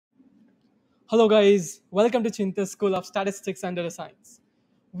Hello, guys. Welcome to Cheenta School of Statistics and Data Science.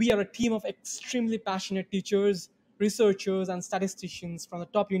 We are a team of extremely passionate teachers, researchers, and statisticians from the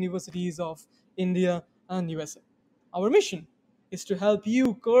top universities of India and USA. Our mission is to help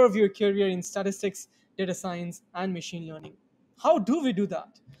you curve your career in statistics, data science, and machine learning. How do we do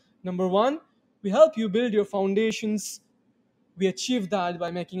that? Number one, we help you build your foundations. We achieve that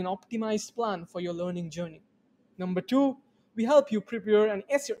by making an optimized plan for your learning journey. Number two, we help you prepare and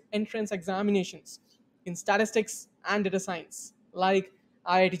ace your entrance examinations in statistics and data science, like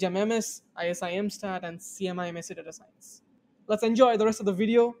IIT JAM MS, ISI MStat, and CMI MSC Data Science. Let's enjoy the rest of the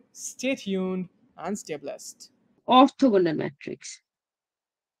video. Stay tuned and stay blessed. Orthogonal matrix.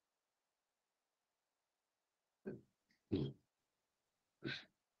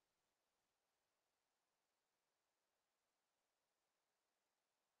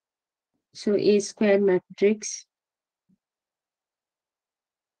 So A square matrix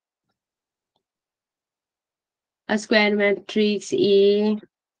a square matrix A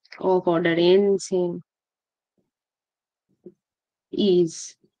of order n same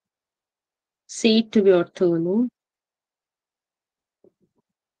is said to be orthogonal.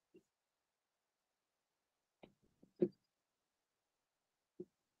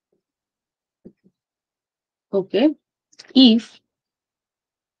 Okay. If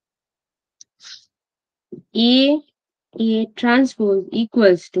A transpose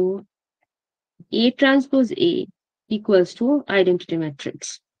equals to A transpose A equals to identity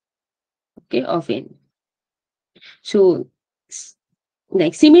matrix, okay, of n. So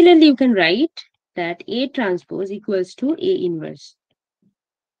like similarly you can write that A transpose equals to A inverse.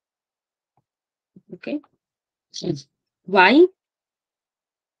 Okay. Why?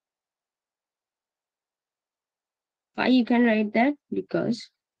 Why you can write that? Because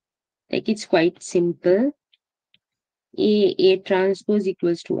like it's quite simple. A transpose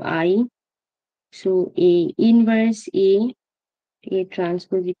equals to I. So A inverse A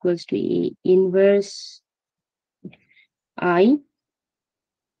transpose equals to A inverse I,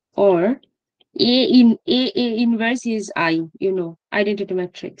 or A inverse is I, identity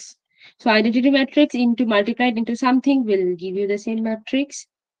matrix. So identity matrix into multiplied into something will give you the same matrix.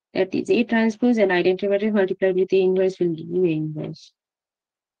 That is A transpose, and identity matrix multiplied with A inverse will give you A inverse.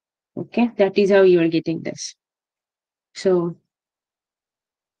 Okay, that is how you are getting this. So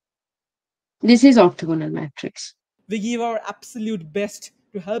this is orthogonal matrix. We give our absolute best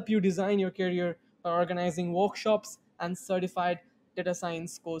to help you design your career by organizing workshops and certified data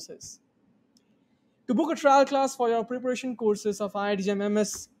science courses. To book a trial class for your preparation courses of IIT JAM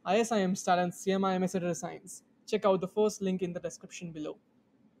MS, ISIM Stat, and CMI MSC Data Science, check out the first link in the description below.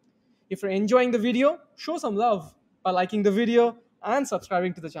 If you're enjoying the video, show some love by liking the video and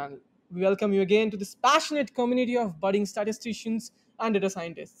subscribing to the channel. We welcome you again to this passionate community of budding statisticians and data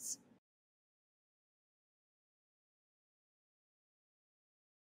scientists.